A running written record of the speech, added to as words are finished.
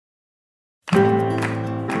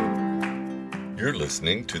You're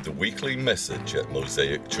listening to the weekly message at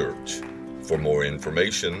Mosaic Church. For more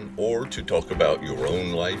information or to talk about your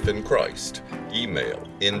own life in Christ, email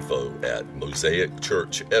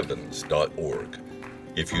info@mosaicchurchevans.org.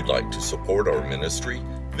 If you'd like to support our ministry,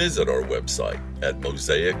 visit our website at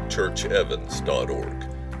mosaicchurchevans.org.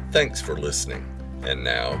 Thanks for listening. And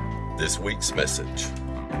now, this week's message.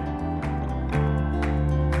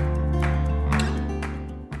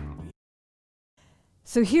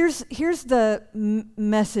 So here's the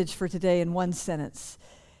message for today in one sentence.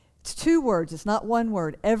 It's two words. It's not one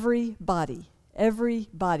word. Everybody.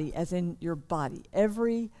 Everybody, as in your body.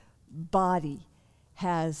 Every body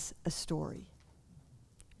has a story.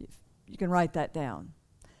 You can write that down.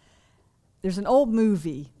 There's an old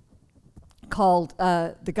movie called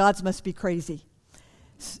The Gods Must Be Crazy.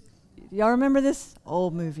 Y'all remember this?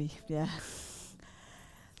 Old movie, yeah.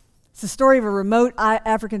 It's the story of a remote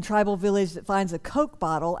African tribal village that finds a Coke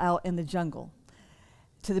bottle out in the jungle.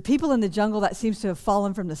 To the people in the jungle, that seems to have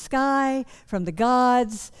fallen from the sky, from the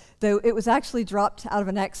gods, though it was actually dropped out of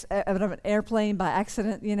an airplane by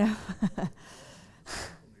accident, you know.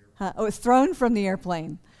 It was thrown from the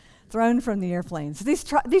airplane. So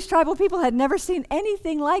these tribal people had never seen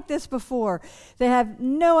anything like this before. They have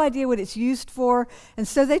no idea what it's used for, and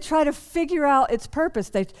so they try to figure out its purpose.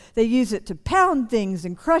 They use it to pound things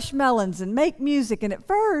and crush melons and make music, and at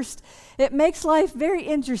first, it makes life very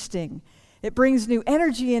interesting. It brings new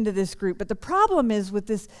energy into this group, but the problem is with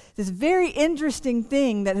this very interesting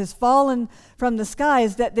thing that has fallen from the sky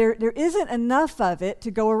is that there isn't enough of it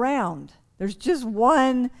to go around. There's just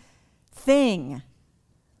one thing.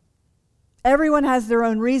 Everyone has their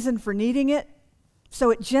own reason for needing it, so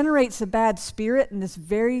it generates a bad spirit in this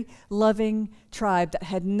very loving tribe that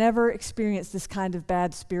had never experienced this kind of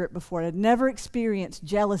bad spirit before. It had never experienced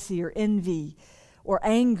jealousy or envy or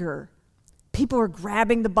anger. People are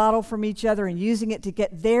grabbing the bottle from each other and using it to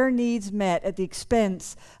get their needs met at the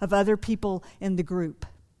expense of other people in the group.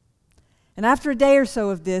 And after a day or so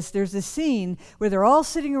of this, there's a scene where they're all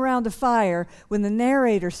sitting around a fire when the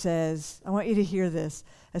narrator says, I want you to hear this,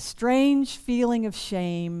 a strange feeling of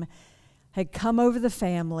shame had come over the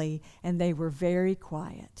family and they were very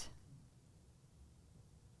quiet.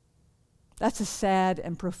 That's a sad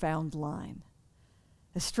and profound line.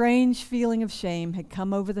 A strange feeling of shame had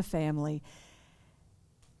come over the family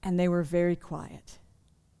and they were very quiet.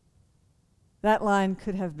 That line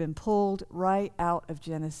could have been pulled right out of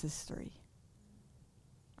Genesis 3.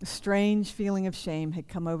 A strange feeling of shame had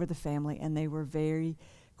come over the family, and they were very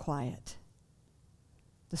quiet.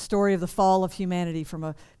 The story of the fall of humanity from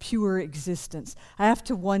a pure existence. I have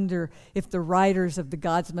to wonder if the writers of The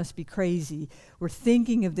Gods Must Be Crazy were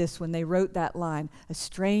thinking of this when they wrote that line. A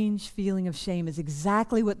strange feeling of shame is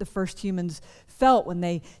exactly what the first humans felt when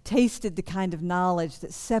they tasted the kind of knowledge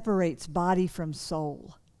that separates body from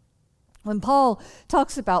soul. When Paul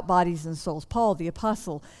talks about bodies and souls, Paul, the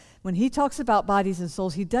apostle, when he talks about bodies and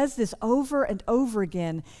souls, he does this over and over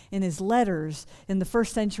again in his letters in the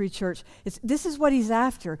first century church. This is what he's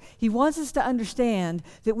after. He wants us to understand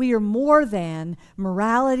that we are more than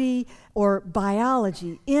morality or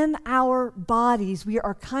biology. In our bodies, we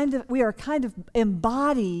are kind of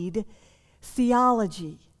embodied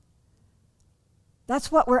theology.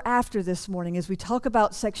 That's what we're after this morning as we talk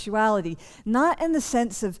about sexuality, not in the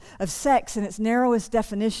sense of sex in its narrowest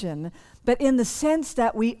definition, but in the sense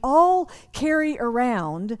that we all carry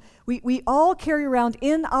around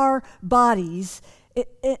in our bodies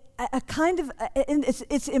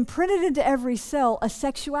it's imprinted into every cell, a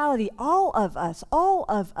sexuality, all of us.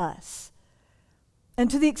 And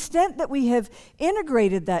to the extent that we have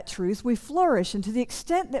integrated that truth, we flourish, and to the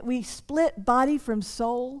extent that we split body from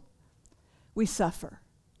soul, we suffer.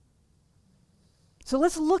 So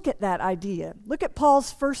let's look at that idea. Look at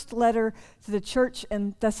Paul's first letter to the church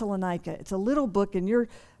in Thessalonica. It's a little book. In your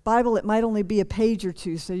Bible, it might only be a page or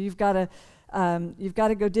two, so you've got to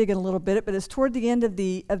go digging a little bit. But it's toward the end of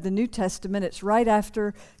the New Testament. It's right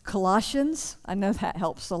after Colossians. I know that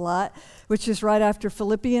helps a lot. Which is right after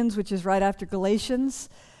Philippians, which is right after Galatians.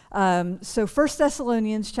 So 1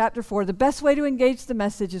 Thessalonians chapter 4, the best way to engage the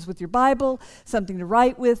message is with your Bible, something to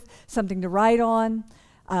write with, something to write on.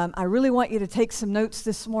 I really want you to take some notes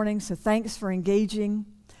this morning, so thanks for engaging.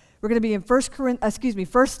 We're going to be in 1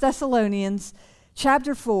 Thessalonians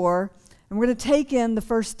chapter 4, and we're going to take in the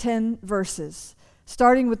first 10 verses,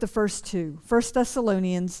 starting with the first two. 1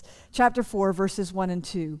 Thessalonians chapter 4, verses 1 and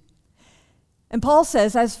 2. And Paul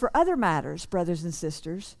says, as for other matters, brothers and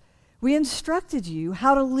sisters, we instructed you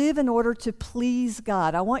how to live in order to please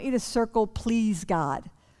God. I want you to circle please God.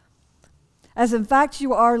 As in fact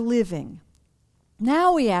you are living.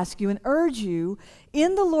 Now we ask you and urge you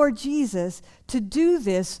in the Lord Jesus to do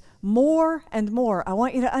this more and more. I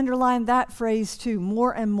want you to underline that phrase too,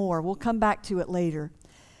 more and more. We'll come back to it later.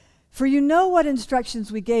 For you know what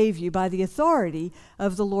instructions we gave you by the authority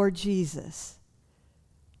of the Lord Jesus.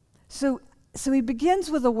 So he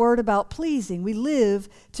begins with a word about pleasing. We live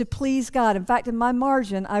to please God. In fact, in my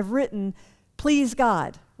margin, I've written, please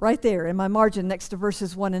God, right there in my margin next to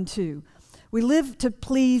verses 1 and 2. We live to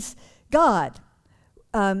please God.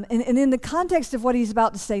 And in the context of what he's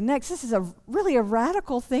about to say next, this is really a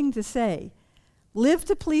radical thing to say. Live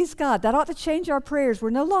to please God. That ought to change our prayers. We're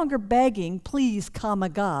no longer begging, please,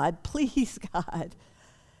 God, please, God.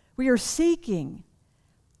 We are seeking.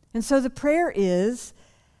 And so the prayer is,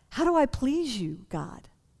 how do I please you, God?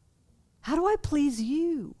 How do I please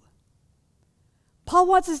you? Paul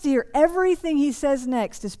wants us to hear everything he says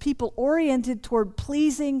next as people oriented toward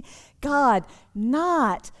pleasing God,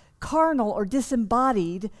 not carnal or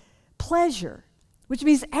disembodied pleasure, which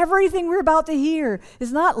means everything we're about to hear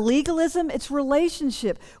is not legalism, it's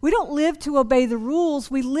relationship. We don't live to obey the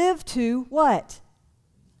rules, we live to what?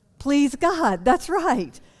 Please God. That's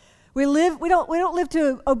right. We don't live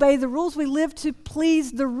to obey the rules, we live to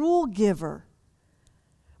please the rule giver.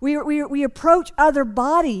 We approach other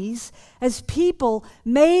bodies as people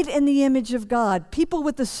made in the image of God, people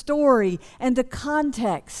with a story and a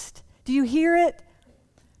context. Do you hear it?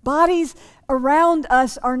 Bodies around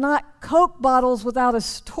us are not Coke bottles without a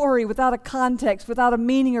story, without a context, without a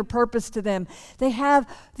meaning or purpose to them. They have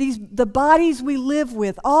the bodies we live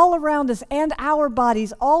with all around us and our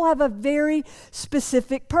bodies all have a very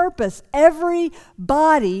specific purpose. Every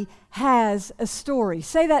body has a story.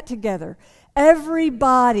 Say that together. Every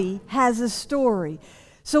body has a story.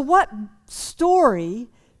 So what story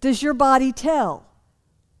does your body tell?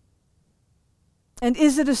 And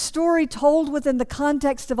is it a story told within the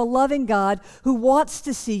context of a loving God who wants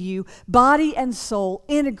to see you, body and soul,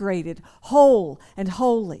 integrated, whole, and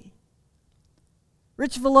holy?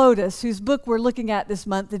 Rich Villodas, whose book we're looking at this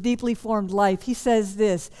month, The Deeply Formed Life, he says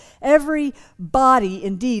this: every body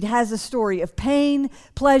indeed has a story of pain,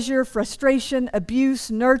 pleasure, frustration,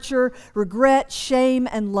 abuse, nurture, regret, shame,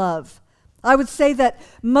 and love. I would say that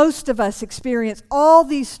most of us experience all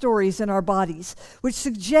these stories in our bodies, which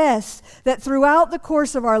suggests that throughout the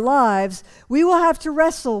course of our lives, we will have to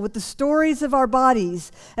wrestle with the stories of our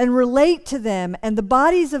bodies and relate to them and the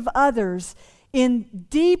bodies of others in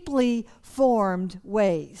deeply formed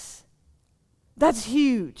ways. That's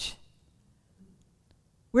huge.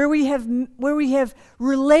 Where we have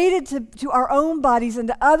related to our own bodies and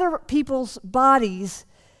to other people's bodies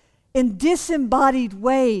in disembodied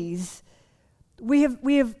ways, we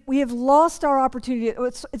have lost our opportunity.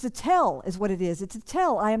 It's a tell, is what it is. It's a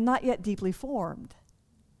tell. I am not yet deeply formed.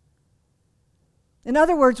 In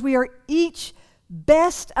other words, we are each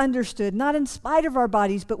best understood, not in spite of our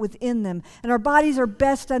bodies, but within them. And our bodies are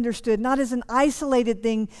best understood, not as an isolated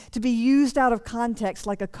thing to be used out of context,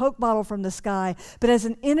 like a Coke bottle from the sky, but as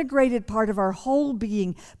an integrated part of our whole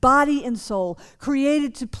being, body and soul,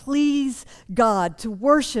 created to please God, to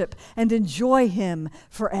worship and enjoy Him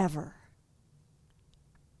forever.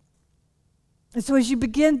 And so as you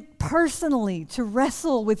begin personally to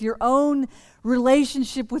wrestle with your own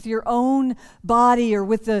relationship with your own body, or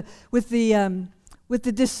with the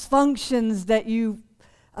dysfunctions that you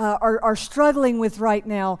are struggling with right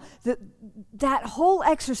now, that whole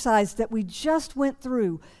exercise that we just went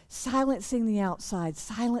through, silencing the outside,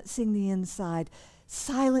 silencing the inside,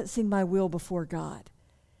 silencing my will before God,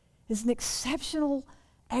 is an exceptional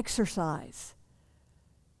exercise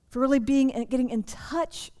for really getting in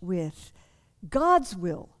touch with God's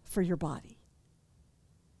will for your body.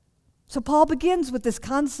 So Paul begins with this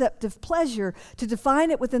concept of pleasure to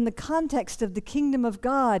define it within the context of the kingdom of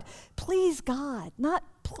God. Please God, not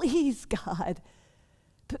please God,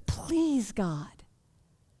 but please God.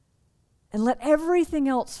 And let everything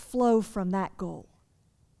else flow from that goal.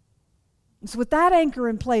 So with that anchor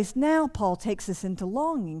in place, now Paul takes us into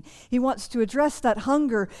longing. He wants to address that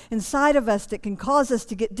hunger inside of us that can cause us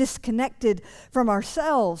to get disconnected from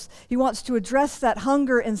ourselves. He wants to address that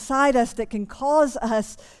hunger inside us that can cause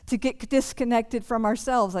us to get disconnected from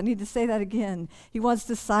ourselves. I need to say that again. He wants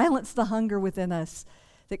to silence the hunger within us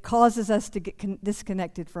that causes us to get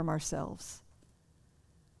disconnected from ourselves.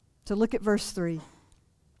 So look at verse 3.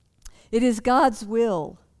 It is God's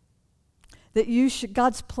will that you should,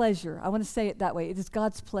 God's pleasure, I want to say it that way, it is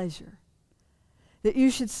God's pleasure that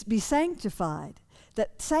you should be sanctified.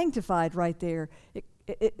 That sanctified right there,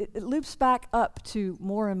 it loops back up to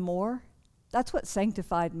more and more. That's what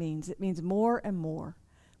sanctified means. It means more and more.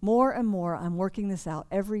 More and more, I'm working this out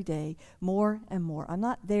every day, more and more. I'm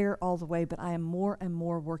not there all the way, but I am more and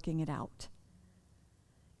more working it out.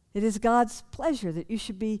 It is God's pleasure that you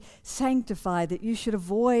should be sanctified, that you should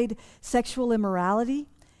avoid sexual immorality,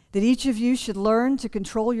 that each of you should learn to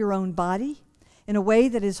control your own body in a way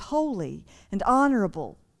that is holy and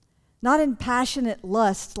honorable, not in passionate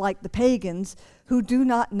lust like the pagans who do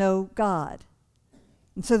not know God.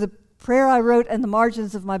 And so the prayer I wrote in the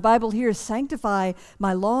margins of my Bible here is, sanctify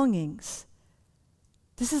my longings.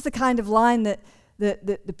 This is the kind of line that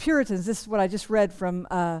the Puritans, this is what I just read from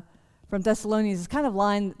Thessalonians, this kind of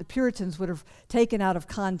line that the Puritans would have taken out of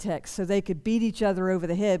context so they could beat each other over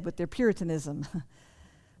the head with their Puritanism.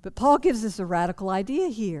 But Paul gives us a radical idea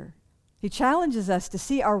here. He challenges us to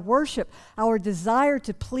see our worship, our desire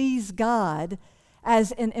to please God,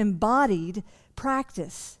 as an embodied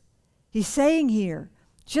practice. He's saying here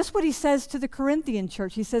just what he says to the Corinthian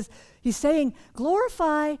church. He's saying,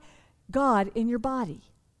 glorify God in your body.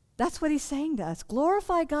 That's what he's saying to us.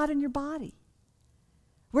 Glorify God in your body.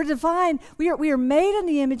 We're divine. We are made in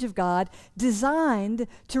the image of God, designed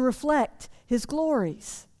to reflect his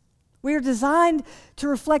glories. We are designed to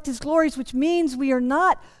reflect his glories, which means we are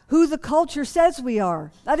not who the culture says we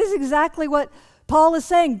are. That is exactly what Paul is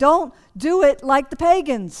saying. Don't do it like the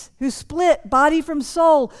pagans who split body from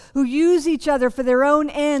soul, who use each other for their own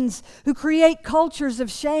ends, who create cultures of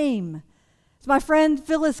shame. As my friend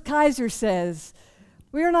Phyllis Kaiser says,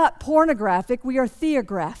 we are not pornographic, we are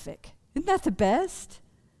theographic. Isn't that the best?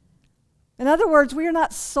 In other words, we are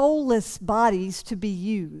not soulless bodies to be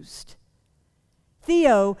used.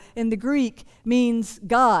 Theo in the Greek means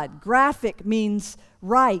God. Graphic means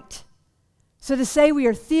right. So to say we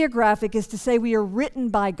are theographic is to say we are written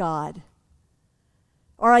by God.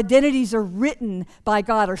 Our identities are written by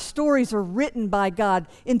God. Our stories are written by God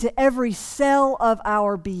into every cell of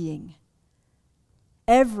our being.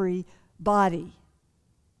 Every body,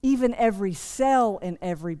 even every cell in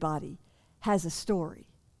every body, has a story.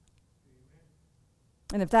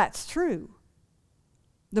 And if that's true,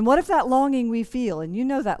 then what if that longing we feel, and you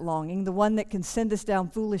know that longing, the one that can send us down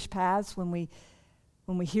foolish paths when we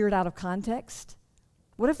hear it out of context?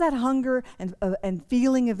 What if that hunger and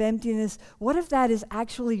feeling of emptiness, what if that is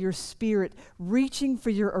actually your spirit reaching for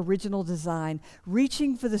your original design,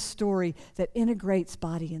 reaching for the story that integrates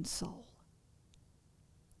body and soul?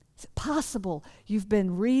 Is it possible you've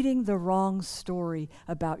been reading the wrong story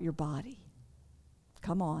about your body?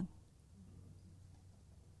 Come on.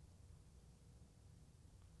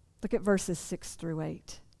 Look at verses 6 through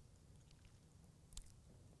 8.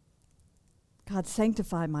 God,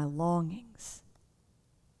 sanctify my longings.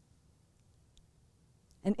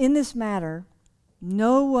 And in this matter,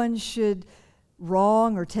 no one should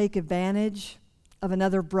wrong or take advantage of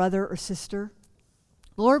another brother or sister.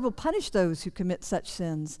 The Lord will punish those who commit such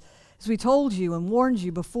sins, as we told you and warned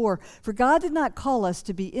you before. For God did not call us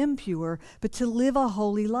to be impure, but to live a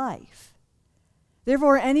holy life.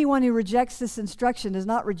 Therefore, anyone who rejects this instruction does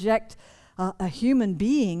not reject a human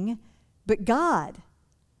being, but God,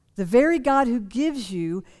 the very God who gives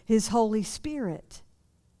you his Holy Spirit.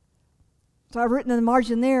 So I've written in the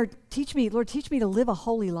margin there, Lord, teach me to live a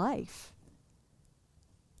holy life.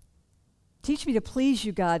 Teach me to please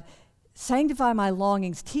you, God. Sanctify my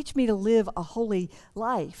longings. Teach me to live a holy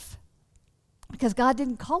life. Because God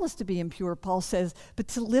didn't call us to be impure, Paul says, but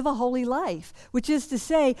to live a holy life, which is to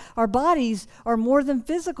say our bodies are more than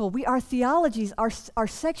physical. Our theologies, our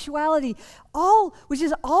sexuality, which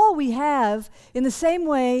is all we have in the same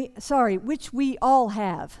way, which we all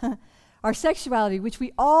have. Our sexuality, which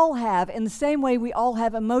we all have in the same way we all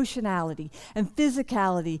have emotionality and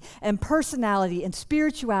physicality and personality and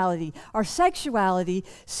spirituality. Our sexuality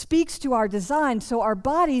speaks to our design, so our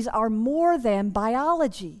bodies are more than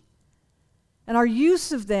biology. And our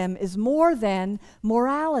use of them is more than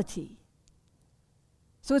morality.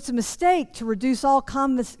 So it's a mistake to reduce all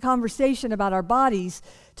conversation about our bodies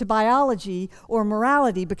to biology or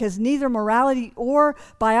morality, because neither morality or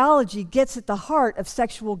biology gets at the heart of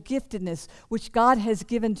sexual giftedness, which God has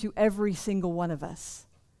given to every single one of us.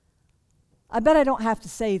 I bet I don't have to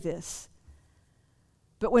say this,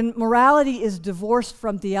 but when morality is divorced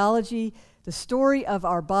from theology, the story of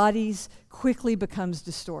our bodies quickly becomes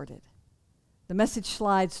distorted. The message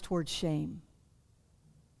slides towards shame.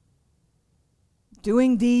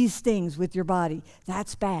 Doing these things with your body,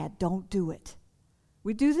 that's bad. Don't do it.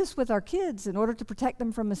 We do this with our kids in order to protect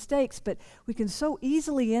them from mistakes, but we can so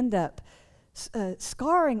easily end up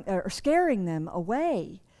scaring them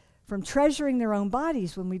away from treasuring their own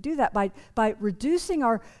bodies when we do that. By reducing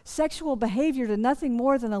our sexual behavior to nothing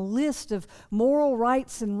more than a list of moral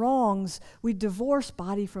rights and wrongs, we divorce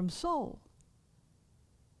body from soul.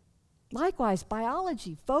 Likewise,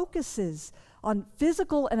 biology focuses on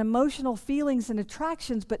physical and emotional feelings and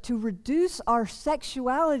attractions, but to reduce our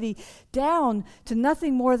sexuality down to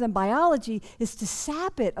nothing more than biology is to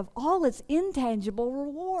sap it of all its intangible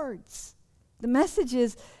rewards. The message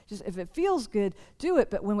is, just if it feels good, do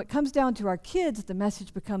it. But when it comes down to our kids, the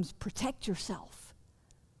message becomes protect yourself,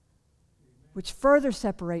 which further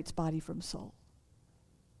separates body from soul.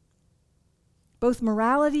 Both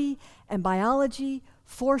morality and biology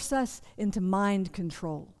force us into mind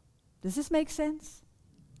control. Does this make sense?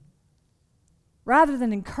 Rather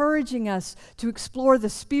than encouraging us to explore the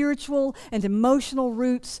spiritual and emotional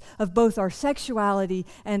roots of both our sexuality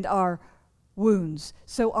and our wounds.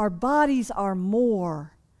 So our bodies are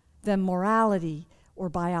more than morality or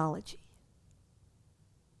biology.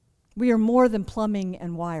 We are more than plumbing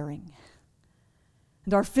and wiring.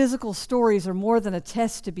 And our physical stories are more than a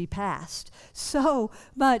test to be passed. So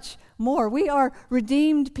much more. We are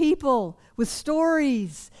redeemed people with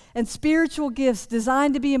stories and spiritual gifts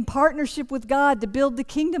designed to be in partnership with God to build the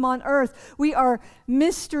kingdom on earth. We are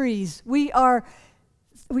mysteries. We are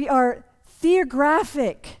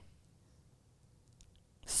theographic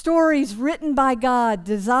stories written by God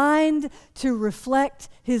designed to reflect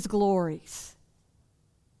His glories.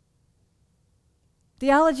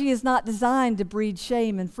 Theology is not designed to breed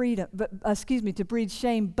shame and freedom, to breed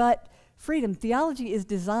shame, but freedom. Theology is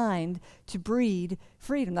designed to breed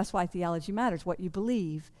freedom. That's why theology matters. What you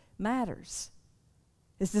believe matters.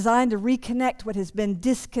 It's designed to reconnect what has been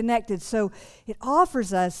disconnected. So it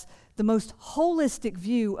offers us the most holistic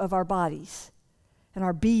view of our bodies and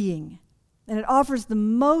our being. And it offers the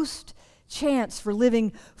most chance for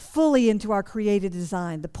living fully into our created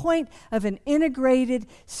design. The point of an integrated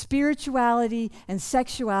spirituality and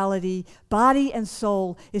sexuality, body and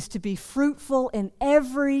soul, is to be fruitful in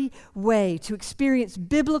every way, to experience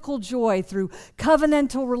biblical joy through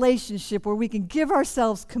covenantal relationship where we can give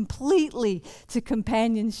ourselves completely to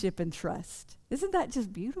companionship and trust. Isn't that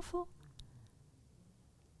just beautiful?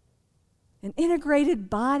 An integrated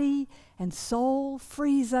body and soul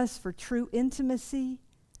frees us for true intimacy.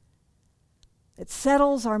 It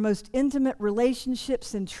settles our most intimate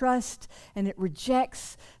relationships in trust, and it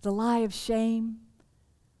rejects the lie of shame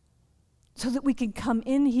so that we can come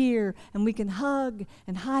in here and we can hug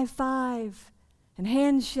and high five and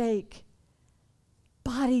handshake.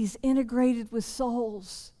 Bodies integrated with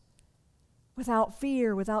souls, without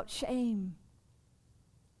fear, without shame.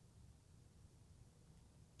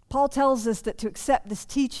 Paul tells us that to accept this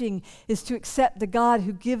teaching is to accept the God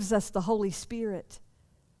who gives us the Holy Spirit.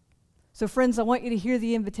 So friends, I want you to hear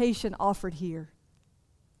the invitation offered here.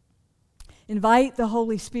 Invite the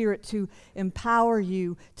Holy Spirit to empower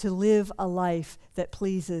you to live a life that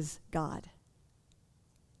pleases God.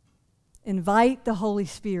 Invite the Holy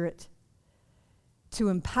Spirit to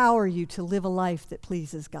empower you to live a life that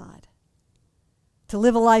pleases God. To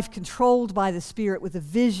live a life controlled by the Spirit with a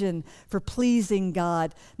vision for pleasing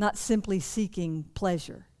God, not simply seeking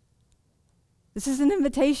pleasure. This is an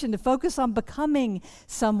invitation to focus on becoming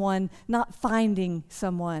someone, not finding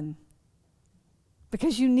someone.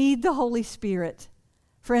 Because you need the Holy Spirit.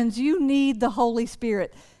 Friends, you need the Holy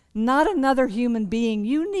Spirit, not another human being.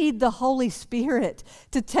 You need the Holy Spirit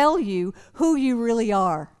to tell you who you really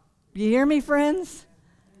are. You hear me, friends?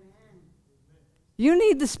 You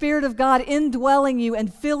need the Spirit of God indwelling you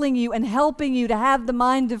and filling you and helping you to have the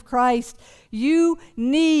mind of Christ. You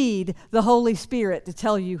need the Holy Spirit to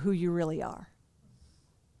tell you who you really are.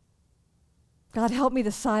 God, help me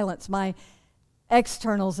to silence my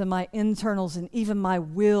externals and my internals and even my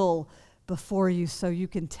will before you so you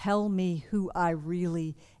can tell me who I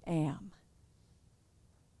really am.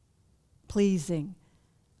 Pleasing,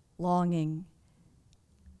 longing,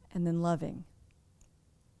 and then loving.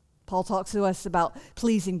 Paul talks to us about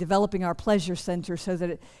pleasing, developing our pleasure center so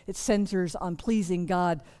that it centers on pleasing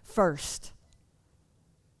God first.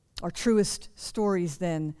 Our truest stories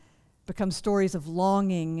then become stories of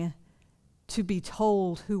longing to be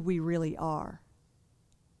told who we really are.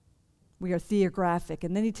 We are theographic.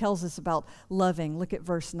 And then he tells us about loving. Look at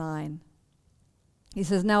verse 9. He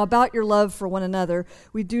says, "Now about your love for one another,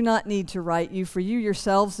 we do not need to write you, for you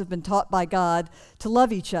yourselves have been taught by God to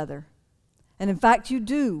love each other. And in fact, you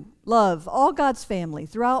do love all God's family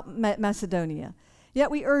throughout Macedonia.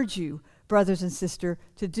 Yet we urge you, brothers and sisters,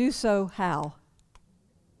 to do so how?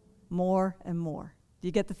 More and more." Do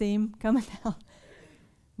you get the theme coming down?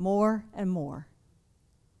 More and more.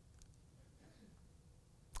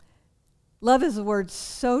 Love is a word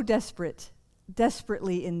so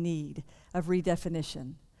desperately in need of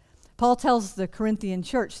redefinition. Paul tells the Corinthian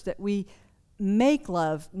church that we make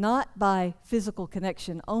love not by physical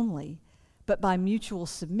connection only, but by mutual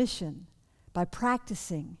submission, by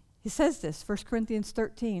practicing. He says this, 1 Corinthians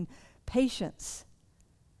 13, patience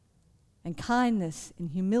and kindness and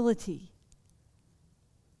humility.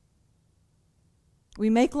 We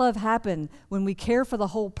make love happen when we care for the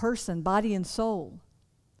whole person, body and soul.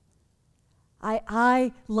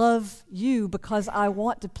 I love you because I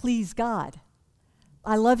want to please God.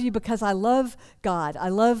 I love you because I love God. I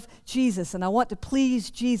love Jesus, and I want to please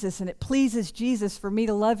Jesus, and it pleases Jesus for me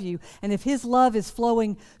to love you. And if his love is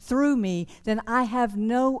flowing through me, then I have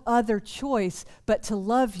no other choice but to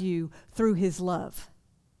love you through his love.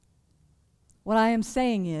 What I am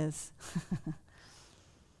saying is,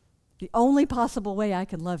 the only possible way I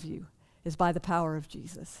can love you is by the power of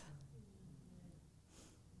Jesus.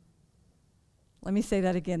 Let me say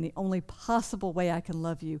that again. The only possible way I can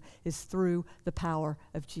love you is through the power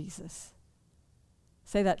of Jesus.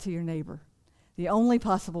 Say that to your neighbor. The only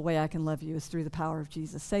possible way I can love you is through the power of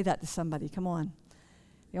Jesus. Say that to somebody. Come on.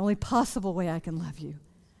 The only possible way I can love you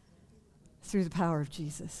is through the power of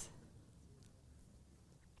Jesus.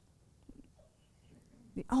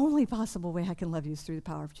 The only possible way I can love you is through the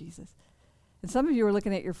power of Jesus. And some of you are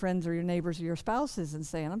looking at your friends or your neighbors or your spouses and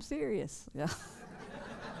saying, I'm serious. Yeah.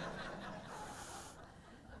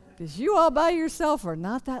 Because you all by yourself are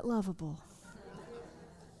not that lovable.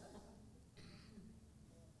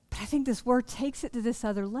 But I think this word takes it to this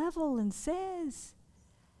other level and says,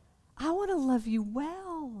 I want to love you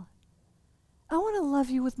well. I want to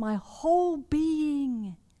love you with my whole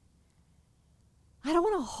being. I don't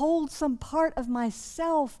want to hold some part of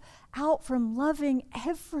myself out from loving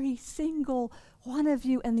every single one of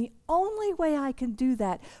you. And the only way I can do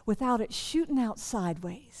that without it shooting out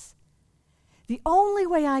sideways, the only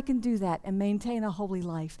way I can do that and maintain a holy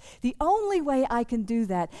life, the only way I can do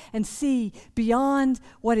that and see beyond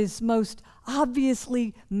what is most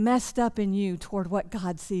obviously messed up in you toward what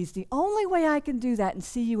God sees, the only way I can do that and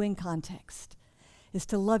see you in context is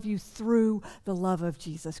to love you through the love of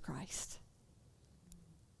Jesus Christ.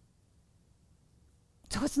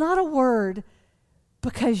 So it's not a word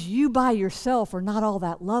because you by yourself are not all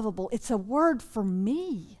that lovable. It's a word for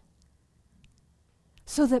me.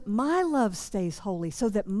 So that my love stays holy, so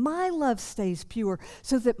that my love stays pure,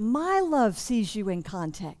 so that my love sees you in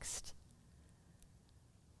context.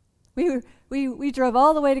 We drove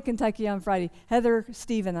all the way to Kentucky on Friday, Heather,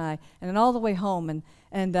 Steve, and I, and then all the way home.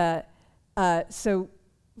 So,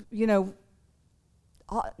 you know,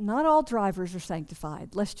 not all drivers are sanctified.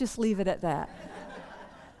 Let's just leave it at that.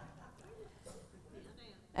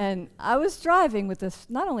 And I was driving with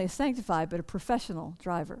not only a sanctified, but a professional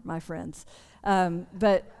driver, my friends.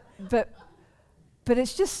 But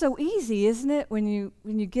it's just so easy, isn't it? When you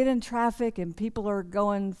get in traffic and people are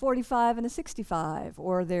going 45 and a 65,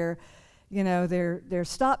 or they're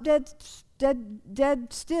stopped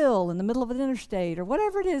dead still in the middle of an interstate, or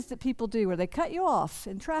whatever it is that people do, or they cut you off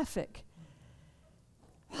in traffic.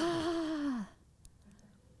 But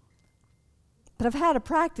I've had a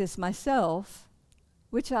practice myself,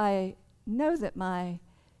 which I know that my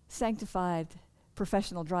sanctified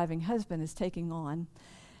professional driving husband is taking on,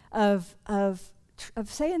 of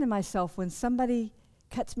saying to myself, when somebody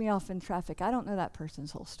cuts me off in traffic, I don't know that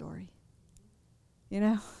person's whole story. You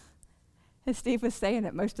know? As Steve was saying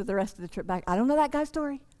it most of the rest of the trip back, I don't know that guy's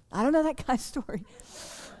story. I don't know that guy's story.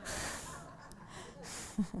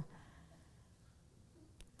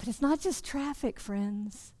 But it's not just traffic,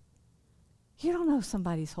 friends. You don't know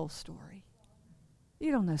somebody's whole story.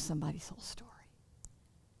 You don't know somebody's whole story.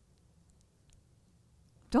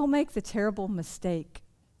 Don't make the terrible mistake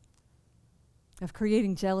of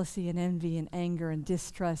creating jealousy and envy and anger and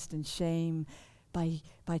distrust and shame by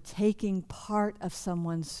taking part of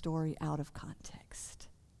someone's story out of context.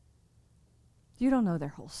 You don't know their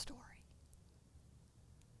whole story.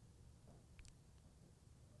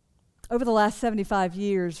 Over the last 75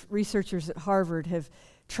 years, researchers at Harvard have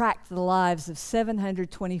tracked the lives of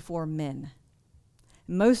 724 men.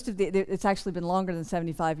 It's actually been longer than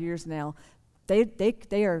 75 years now.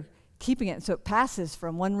 They are keeping it, so it passes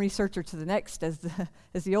from one researcher to the next as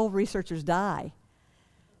the old researchers die.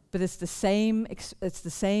 But it's the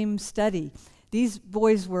same study. These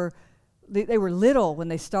boys were little when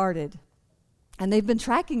they started, and they've been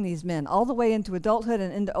tracking these men all the way into adulthood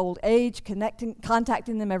and into old age,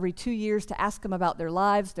 contacting them every 2 years to ask them about their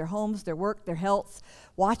lives, their homes, their work, their health,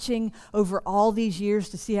 watching over all these years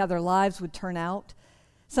to see how their lives would turn out.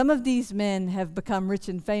 Some of these men have become rich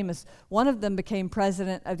and famous. One of them became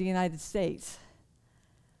president of the United States.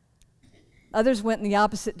 Others went in the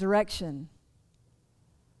opposite direction.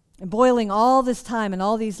 And boiling all this time and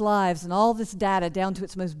all these lives and all this data down to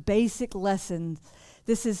its most basic lessons,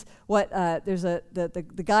 This is what,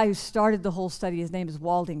 the guy who started the whole study, his name is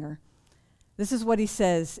Waldinger. This is what he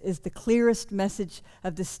says is the clearest message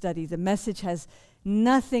of this study. The message has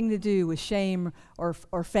nothing to do with shame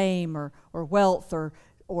or fame or wealth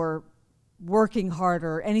or working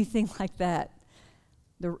harder or anything like that.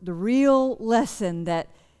 The real lesson that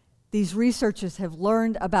these researchers have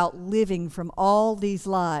learned about living from all these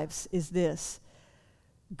lives is this: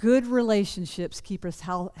 good relationships keep us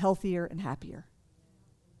healthier and happier.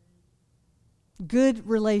 Good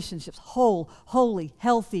relationships, holy,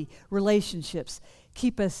 healthy relationships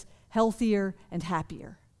keep us healthier and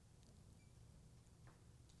happier.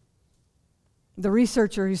 The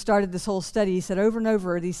researcher who started this whole study, he said over and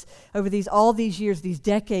over, all these years, these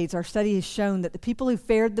decades, our study has shown that the people who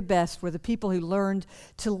fared the best were the people who learned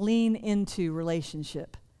to lean into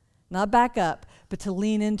relationship. Not back up, but to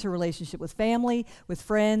lean into relationship with family, with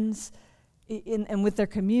friends, and with their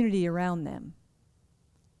community around them.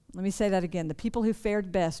 Let me say that again. The people who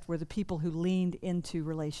fared best were the people who leaned into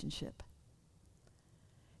relationship.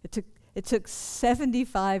 It took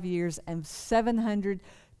 75 years and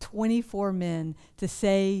 724 men to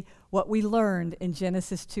say what we learned in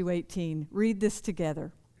Genesis 2:18. Read this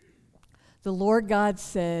together. The Lord God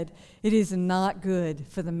said, "It is not good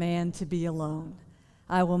for the man to be alone.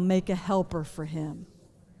 I will make a helper for him."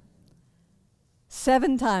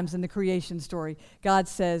 7 times in the creation story, God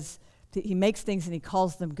says that he makes things and he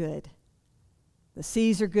calls them good. The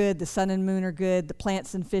seas are good, the sun and moon are good, the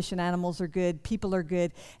plants and fish and animals are good, people are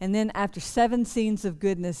good. And then after 7 scenes of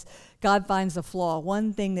goodness, God finds a flaw,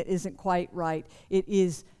 one thing that isn't quite right. It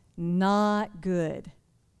is not good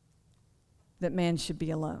that man should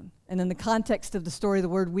be alone. And in the context of the story, the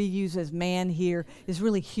word we use as man here is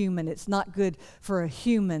really human. It's not good for a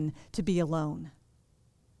human to be alone.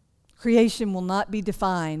 Creation will not be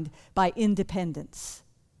defined by independence,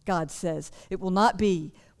 God says. It will not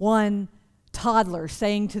be one toddler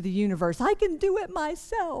saying to the universe, "I can do it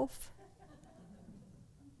myself."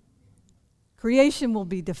 Creation will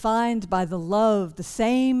be defined by the love, the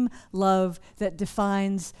same love that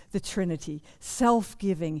defines the Trinity.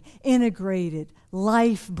 Self-giving, integrated,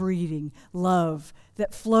 life-breathing love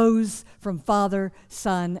that flows from Father,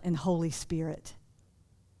 Son, and Holy Spirit.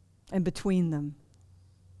 And between them.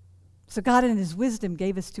 So God in his wisdom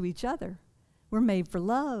gave us to each other. We're made for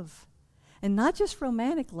love. And not just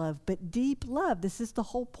romantic love, but deep love. This is the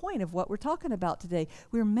whole point of what we're talking about today.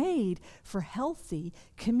 We're made for healthy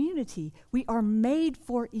community. We are made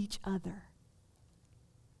for each other.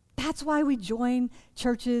 That's why we join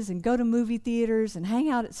churches and go to movie theaters and hang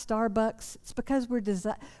out at Starbucks. It's because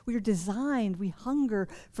we're designed, we hunger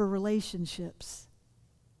for relationships.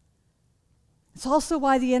 It's also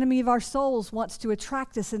why the enemy of our souls wants to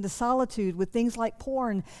attract us into solitude with things like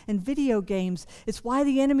porn and video games. It's why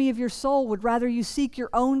the enemy of your soul would rather you seek your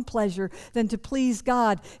own pleasure than to please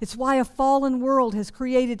God. It's why a fallen world has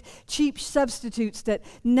created cheap substitutes that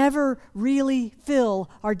never really fill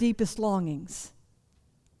our deepest longings.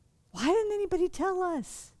 Why didn't anybody tell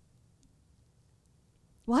us?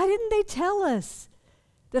 Why didn't they tell us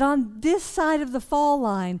that on this side of the fall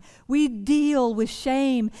line, we deal with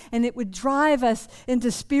shame and it would drive us into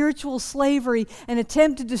spiritual slavery and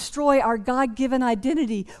attempt to destroy our God-given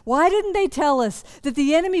identity? Why didn't they tell us that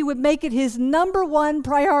the enemy would make it his number one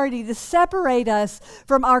priority to separate us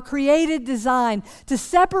from our created design, to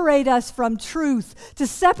separate us from truth, to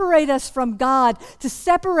separate us from God, to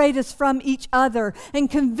separate us from each other, and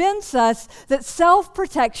convince us that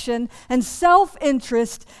self-protection and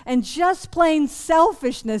self-interest and just plain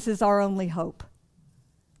selfishness is our only hope?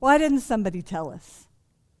 Why didn't somebody tell us?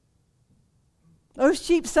 Those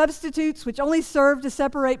cheap substitutes, which only serve to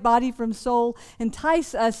separate body from soul,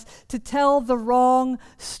 entice us to tell the wrong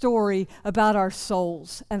story about our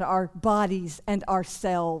souls and our bodies and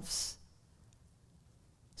ourselves.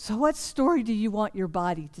 So what story do you want your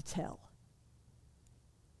body to tell?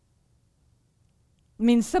 I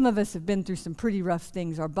mean, some of us have been through some pretty rough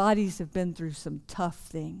things. Our bodies have been through some tough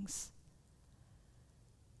things.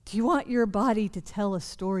 Do you want your body to tell a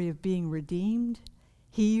story of being redeemed,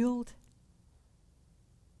 healed?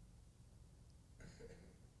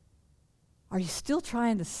 Are you still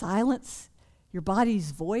trying to silence your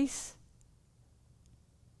body's voice?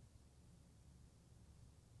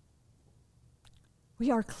 We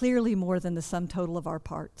are clearly more than the sum total of our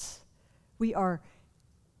parts. We are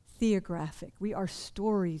theographic. We are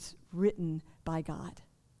stories written by God.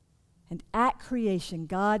 And at creation,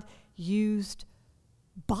 God used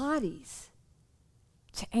bodies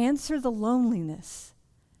to answer the loneliness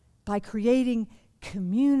by creating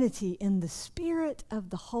community in the spirit of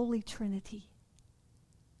the Holy Trinity.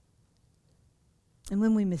 And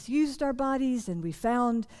when we misused our bodies and we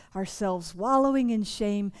found ourselves wallowing in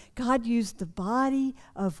shame, God used the body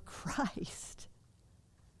of Christ.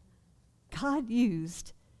 God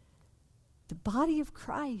used the body of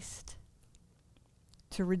Christ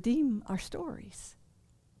to redeem our stories.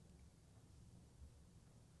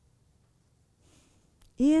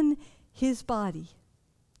 In his body,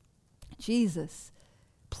 Jesus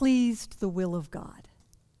pleased the will of God.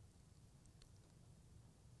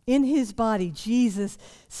 In his body, Jesus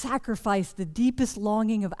sacrificed the deepest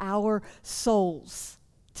longing of our souls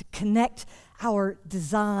to connect our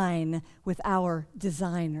design with our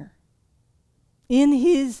designer. In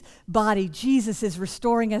his body, Jesus is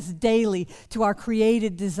restoring us daily to our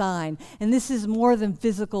created design. And this is more than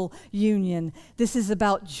physical union. This is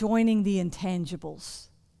about joining the intangibles.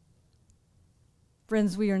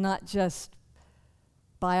 Friends, we are not just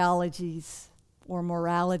biologies or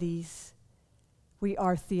moralities. We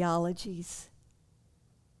are theologies.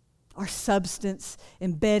 Our substance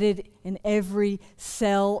embedded in every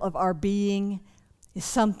cell of our being is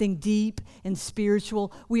something deep and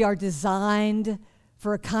spiritual. We are designed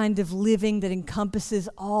for a kind of living that encompasses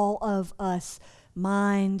all of us,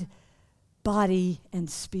 mind, body, and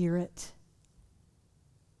spirit.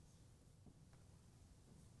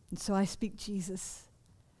 And so I speak Jesus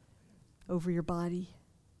over your body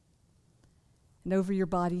and over your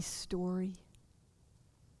body's story.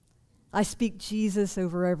 I speak Jesus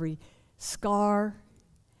over every scar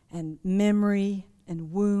and memory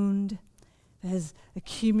and wound that has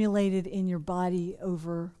accumulated in your body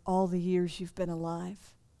over all the years you've been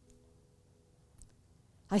alive.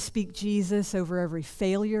 I speak Jesus over every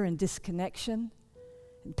failure and disconnection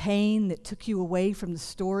and pain that took you away from the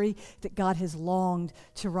story that God has longed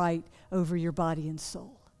to write over your body and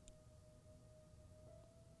soul.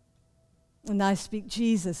 And I speak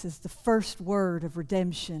Jesus as the first word of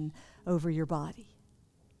redemption over your body.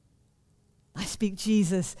 I speak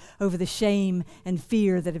Jesus over the shame and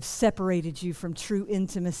fear that have separated you from true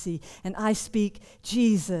intimacy. And I speak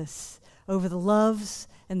Jesus over the loves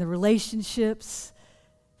and the relationships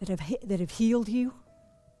that have healed you.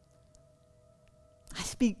 I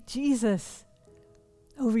speak Jesus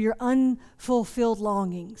over your unfulfilled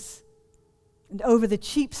longings and over the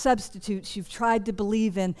cheap substitutes you've tried to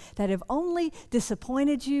believe in that have only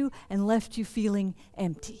disappointed you and left you feeling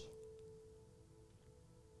empty.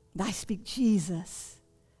 And I speak Jesus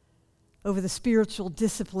over the spiritual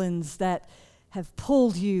disciplines that have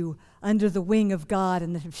pulled you under the wing of God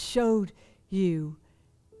and that have showed you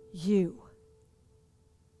you.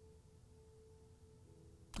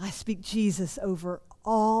 I speak Jesus over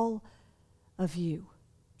all of you,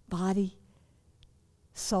 body,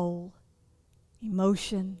 soul,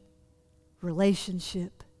 emotion,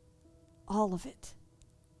 relationship, all of it.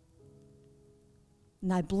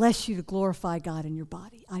 And I bless you to glorify God in your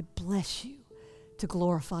body. I bless you to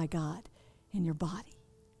glorify God in your body,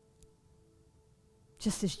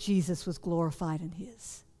 just as Jesus was glorified in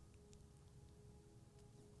his.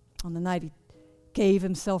 On the night he gave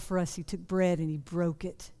himself for us, he took bread and he broke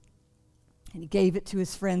it. And he gave it to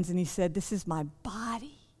his friends and he said, "This is my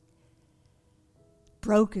body,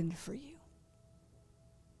 broken for you.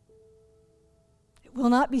 It will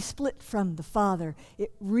not be split from the Father.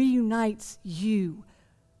 It reunites you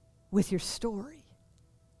with your story."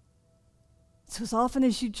 So as often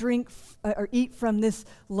as you drink or eat from this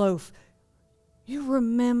loaf, you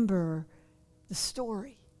remember the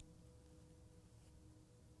story.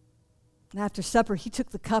 And after supper, he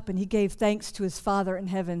took the cup and he gave thanks to his Father in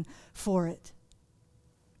heaven for it.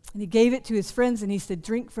 And he gave it to his friends and he said,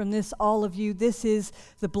 "Drink from this, all of you. This is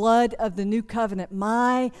the blood of the new covenant,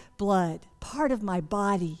 my blood, part of my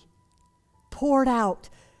body, poured out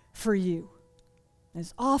for you."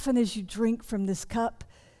 As often as you drink from this cup,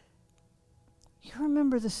 you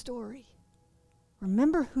remember the story.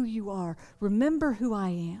 Remember who you are. Remember who I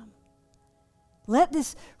am. Let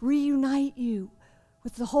this reunite you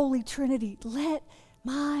with the Holy Trinity. Let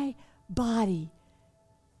my body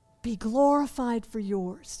be glorified for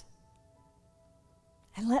yours.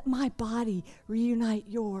 And let my body reunite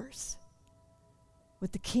yours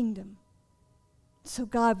with the kingdom. So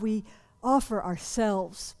God, we offer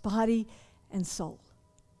ourselves, body and soul.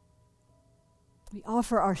 We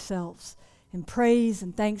offer ourselves in praise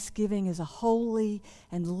and thanksgiving as a holy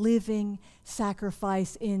and living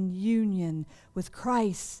sacrifice in union with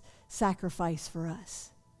Christ's sacrifice for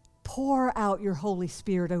us. Pour out your Holy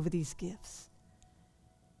Spirit over these gifts.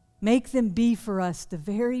 Make them be for us the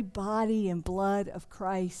very body and blood of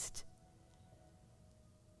Christ.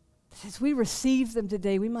 That as we receive them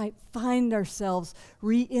today, we might find ourselves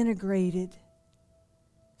reintegrated,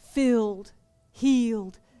 filled,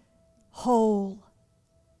 healed, whole,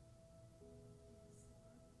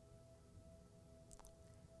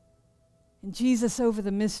 And Jesus, over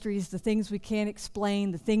the mysteries, the things we can't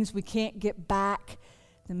explain, the things we can't get back,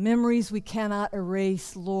 the memories we cannot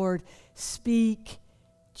erase, Lord, speak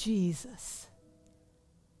Jesus.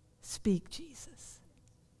 Speak Jesus.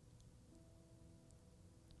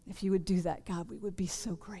 If you would do that, God, we would be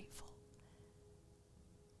so grateful.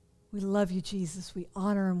 We love you, Jesus. We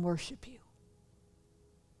honor and worship you.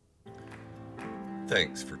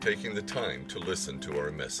 Thanks for taking the time to listen to our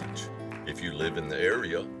message. If you live in the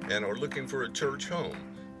area and are looking for a church home,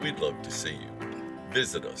 we'd love to see you.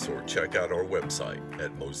 Visit us or check out our website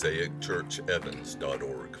at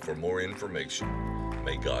mosaicchurchevans.org for more information.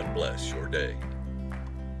 May God bless your day.